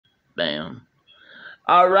Bam.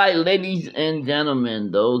 All right, ladies and gentlemen,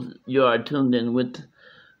 those you are tuned in with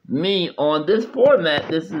me on this format.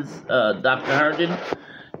 This is Dr. Herndon,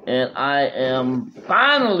 and I am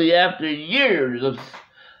finally, after years of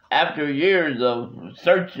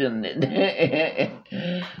searching,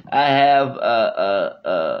 I have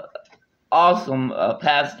a awesome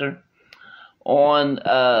pastor on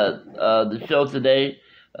the show today.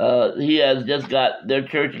 He has just got their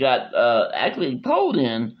church got actually polled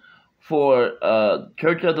in for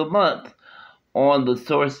Church of the Month on the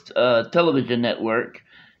Source television network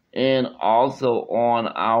and also on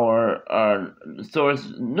our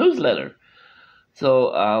Source newsletter.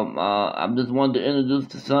 So I'm just wanted to introduce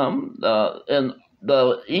to some in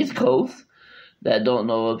the East Coast that don't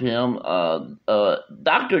know of him.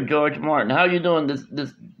 Dr. George Martin, how are you doing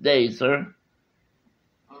this day, sir?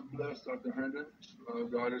 I'm blessed, Dr. Herndon.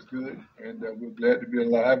 God is good, and we're glad to be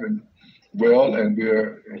alive and well, and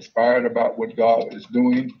we're inspired about what God is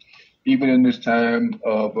doing, even in this time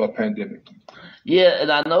of a pandemic. Yeah, and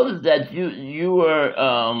I noticed that you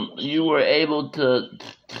were able to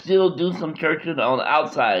still do some churches on the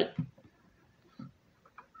outside.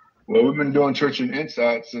 Well, we've been doing church and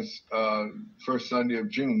inside since first Sunday of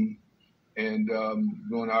June, and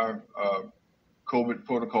doing our COVID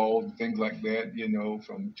protocols and things like that,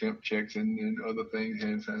 from temp checks and other things,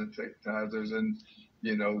 hand sanitizers, and,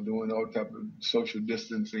 doing all type of social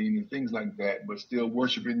distancing and things like that, but still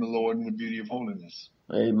worshiping the Lord in the beauty of holiness.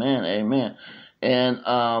 Amen, amen. And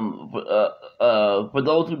for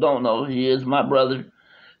those who don't know, he is my brother,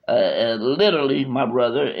 and literally my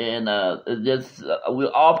brother. And we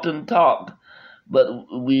often talk, but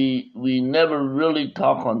we never really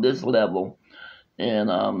talk on this level. And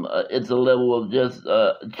it's a level of just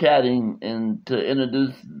chatting and to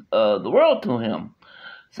introduce the world to him.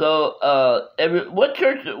 So,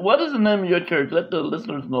 what is the name of your church? Let the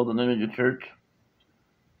listeners know the name of your church.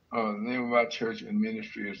 The name of our church and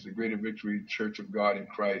ministry is the Greater Victory Church of God in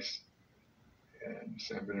Christ in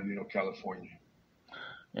San Bernardino, California.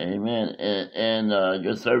 Amen. And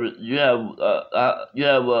your service, you have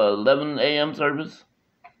 11 a.m. service.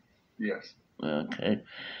 Yes. Okay.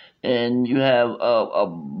 And you have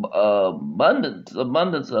abundance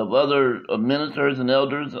of other ministers and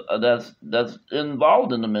elders that's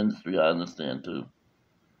involved in the ministry. I understand too.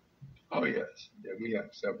 Oh yes, yeah. We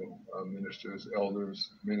have several ministers,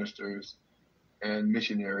 elders, and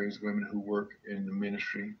missionaries, women who work in the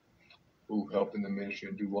ministry, who help in the ministry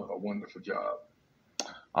and do a wonderful job.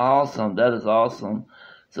 Awesome. That is awesome.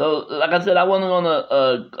 So, like I said, I wasn't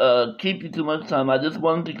gonna keep you too much time. I just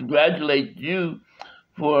wanted to congratulate you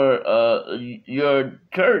for your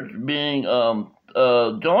church being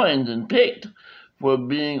joined and picked for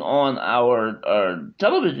being on our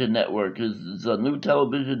television network. It's a new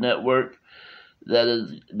television network that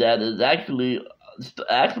is actually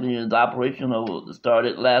is operational.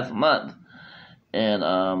 Started last month, and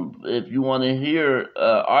if you want to hear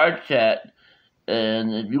our chat,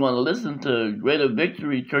 and if you want to listen to Greater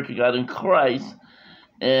Victory Church of God in Christ,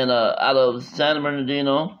 and out of San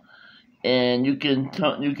Bernardino, and you can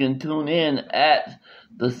tune in at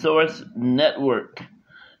the Source Network,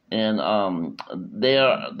 and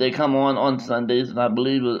they come on Sundays, and I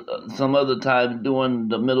believe some other time during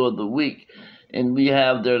the middle of the week, and we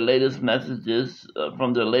have their latest messages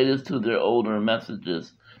from their latest to their older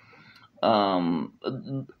messages.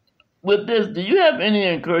 With this, do you have any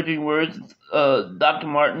encouraging words, Dr.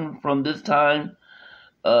 Martin, from this time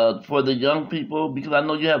for the young people? Because I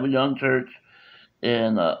know you have a young church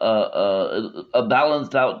and a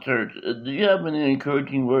balanced out church. Do you have any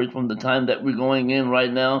encouraging words from the time that we're going in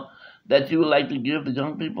right now that you would like to give the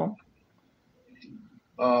young people?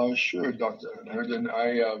 Sure, Dr. Herndon.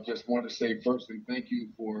 I just want to say firstly, thank you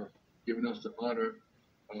for giving us the honor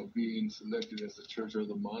of being selected as the Church of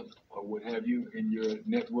the Month or what have you in your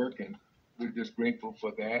network, and we're just grateful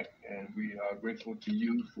for that, and we are grateful to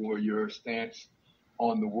you for your stance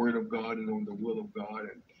on the Word of God and on the will of God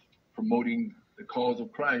and promoting the cause of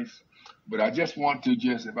Christ. But I just want to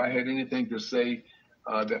if I had anything to say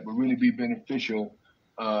that would really be beneficial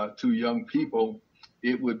to young people,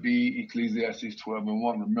 it would be Ecclesiastes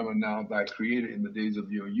 12:1. Remember now thy creator in the days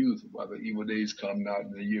of your youth, while the evil days come not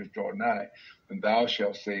and the years draw nigh, and thou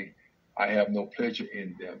shalt say, I have no pleasure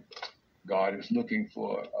in them. God is looking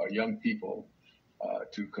for young people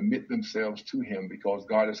to commit themselves to him, because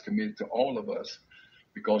God is committed to all of us,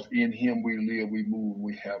 because in him we live, we move,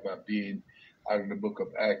 we have our being, out of the book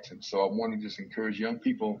of Acts. And so I want to just encourage young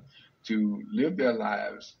people to live their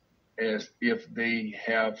lives as if they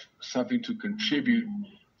have something to contribute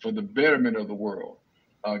for the betterment of the world,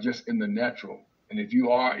 just in the natural, And if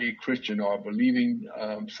you are a Christian or a believing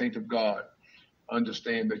saint of God,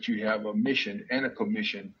 understand that you have a mission and a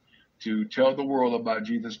commission to tell the world about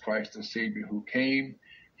Jesus Christ, the Savior, who came,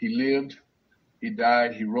 he lived, he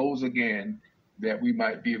died, he rose again, that we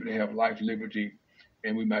might be able to have life, liberty,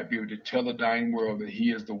 and we might be able to tell the dying world that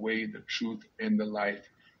he is the way, the truth, and the life.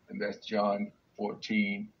 And that's John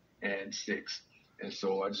 14:6. And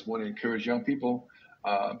so I just want to encourage young people,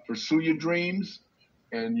 pursue your dreams,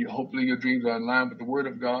 and hopefully your dreams are in line with the Word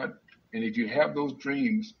of God. And if you have those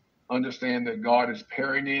dreams, understand that God is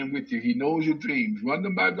pairing in with you. He knows your dreams. Run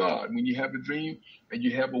them by God. When you have a dream and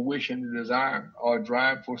you have a wish and a desire or a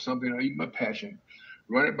drive for something or even a passion,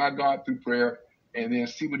 run it by God through prayer and then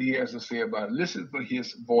see what he has to say about it. Listen for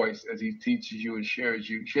his voice as he teaches you and shares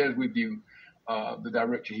with you the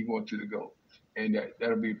direction he wants you to go. And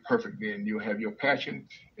that'll be perfect then. You'll have your passion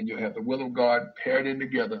and you'll have the will of God paired in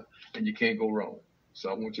together and you can't go wrong. So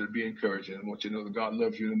I want you to be encouraged and I want you to know that God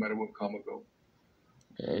loves you no matter what come or go.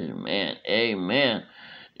 Amen. Amen.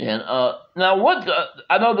 And now, what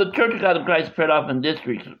I know the Church of God in Christ spread off in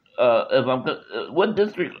districts. What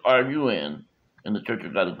district are you in the Church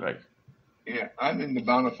of God in Christ? Yeah, I'm in the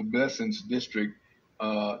Bountiful Blessings district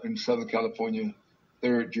in Southern California,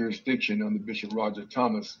 3rd jurisdiction under Bishop Roger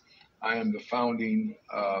Thomas. I am the founding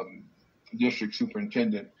district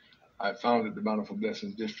superintendent. I founded the Bountiful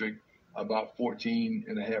Blessings district about 14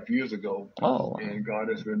 and a half years ago. Oh. And God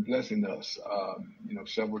has been blessing us,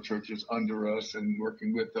 several churches under us and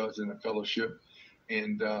working with us in a fellowship.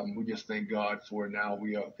 And we just thank God for now.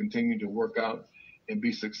 We are continuing to work out and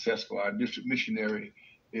be successful. Our district missionary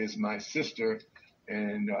is my sister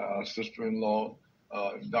and sister-in-law,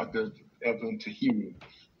 Dr. Evelyn Tahiru.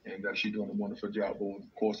 And she's doing a wonderful job over the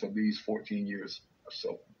course of these 14 years or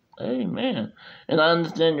so. Amen. And I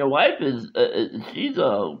understand your wife is she's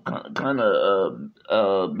kind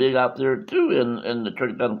of big out there too in the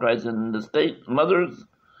Church of God in Christ in the state. Mothers.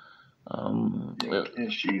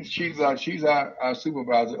 And she's our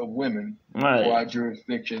supervisor of women Right. for our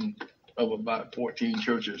jurisdiction of about 14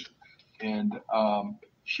 churches, and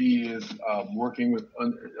she is working with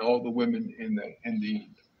all the women in the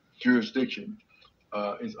jurisdiction.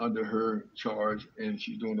 Is under her charge, and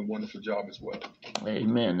she's doing a wonderful job as well.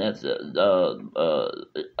 Amen. That's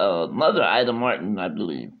Mother Ida Martin, I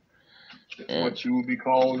believe. That's what you will be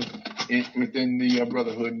called within the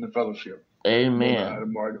brotherhood and the fellowship. Amen. Mother Ida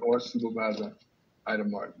Martin or Supervisor Ida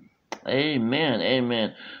Martin. Amen.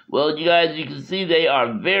 Amen. Well, you guys, you can see they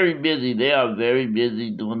are very busy. They are very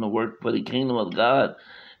busy doing the work for the kingdom of God,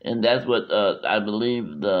 and that's what I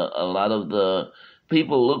believe a lot of the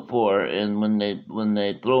people look for. And when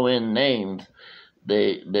they throw in names,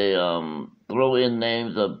 they throw in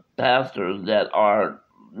names of pastors that are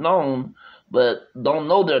known but don't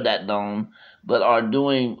know they're that known, but are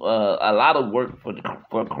doing a lot of work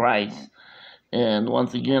for Christ. And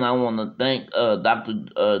once again, I want to thank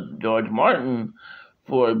Dr. George Martin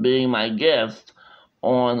for being my guest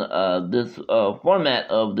on this format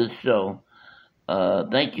of this show.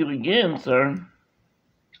 Thank you again, sir.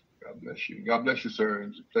 God bless you. God bless you, sir.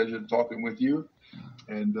 It's a pleasure talking with you.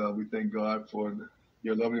 And we thank God for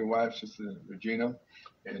your lovely wife, Sister Regina.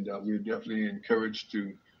 And we're definitely encouraged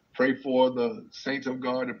to pray for the saints of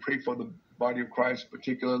God and pray for the body of Christ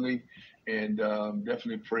particularly. And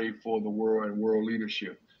definitely pray for the world and world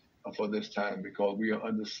leadership for this time, because we are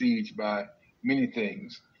under siege by many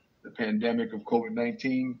things. The pandemic of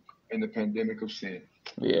COVID-19 and the pandemic of sin.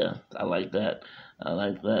 Yeah, I like that.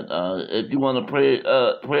 If you want to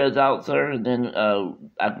pray us out, sir, and then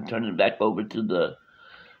I can turn it back over to the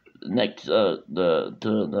next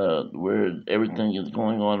the where everything is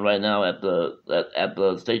going on right now at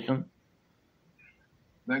the station.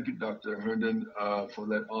 Thank you, Dr. Herndon, for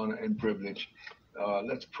that honor and privilege.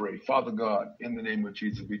 Let's pray. Father God, in the name of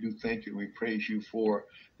Jesus, we do thank you. We praise you for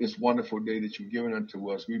this wonderful day that you've given unto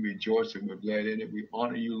us. We rejoice and we're glad in it. We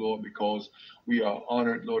honor you, Lord, because we are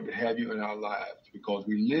honored, Lord, to have you in our lives, because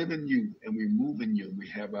we live in you and we move in you and we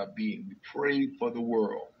have our being. We pray for the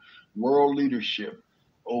world leadership.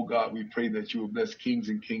 Oh God, we pray that you will bless kings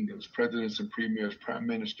and kingdoms, presidents and premiers, prime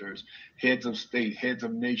ministers, heads of state, heads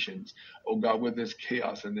of nations. Oh God, where there's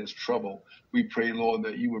chaos and there's trouble, we pray, Lord,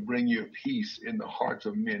 that you will bring your peace in the hearts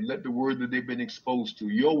of men. Let the word that they've been exposed to,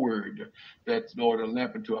 your word, that's, Lord, a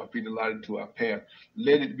lamp unto our feet, a light unto our path.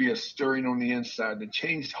 Let it be a stirring on the inside to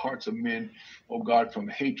change the hearts of men, oh God, from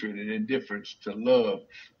hatred and indifference to love,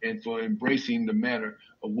 and for embracing the manner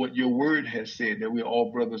of what your word has said, that we're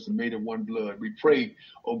all brothers and made of one blood. We pray,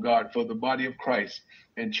 oh God, for the body of Christ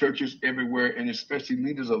and churches everywhere, and especially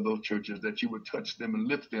leaders of those churches, that you would touch them and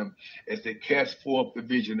lift them as they cast forth the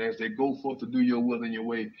vision, as they go forth to do your will in your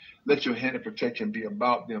way. Let your hand of protection be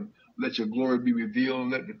about them. Let your glory be revealed,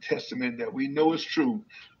 and let the testament that we know is true,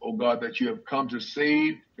 oh God, that you have come to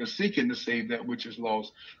save, and seeking to save that which is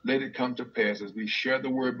lost. Let it come to pass as we share the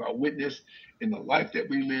word by witness in the life that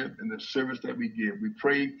we live and the service that we give. We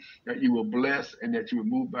pray that you will bless and that you will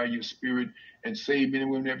move by your spirit and save men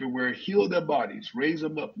and women everywhere. Heal their bodies. Raise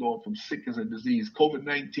them up, Lord, from sickness and disease.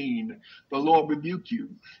 COVID-19, the Lord rebuke you.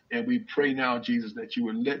 And we pray now, Jesus, that you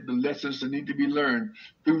would let the lessons that need to be learned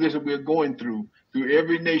through this that we're going through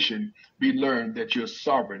every nation, be learned that you're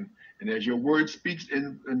sovereign. And as your word speaks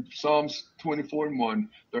in Psalms 24:1,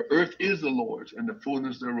 the earth is the Lord's and the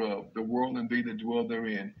fullness thereof, the world and they that dwell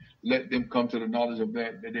therein. Let them come to the knowledge of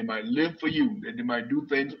that they might live for you, that they might do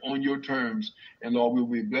things on your terms. And Lord, we'll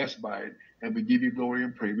be blessed by it. And we give you glory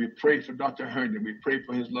and praise. We pray for Dr. Herndon. We pray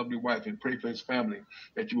for his lovely wife and pray for his family,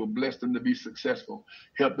 that you will bless them to be successful.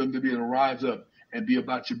 Help them to be able to rise up and be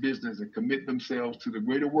about your business and commit themselves to the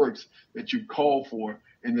greater works that you call for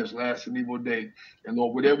in this last and evil day. And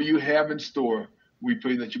Lord, whatever you have in store, we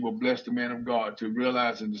pray that you will bless the man of God to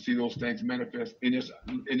realize and to see those things manifest in his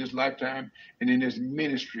lifetime and in his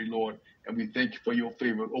ministry, Lord. And we thank you for your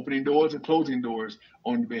favor, opening doors and closing doors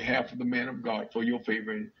on behalf of the man of God for your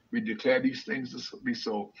favor. And we declare these things to be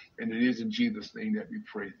so. And it is in Jesus' name that we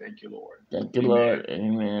pray. Thank you, Lord. Thank you, Lord.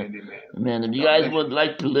 Amen. Amen. If you guys would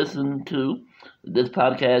like to listen to this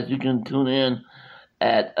podcast, you can tune in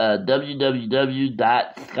at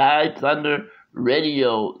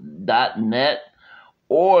www.skythunderradio.net,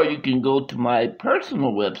 or you can go to my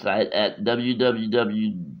personal website at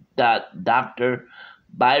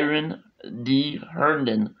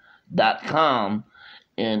www.drbyron.dherndon.com,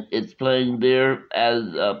 and it's playing there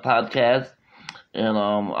as a podcast. And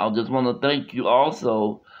I just want to thank you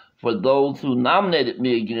also for those who nominated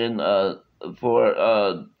me again for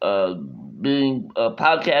being a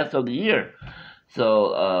podcast of the year.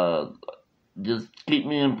 So just keep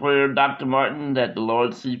me in prayer, Dr. Martin, that the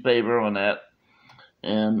Lord see favor on that.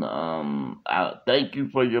 And I thank you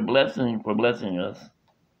for your blessing, for blessing us.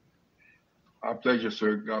 Our pleasure,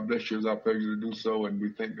 sir. God bless you. It's our pleasure to do so. And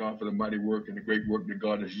we thank God for the mighty work and the great work that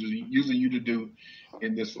God is using you to do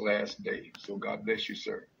in this last day. So God bless you,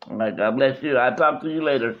 sir. All right. God bless you. I'll talk to you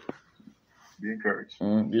later. Be encouraged.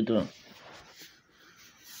 You too.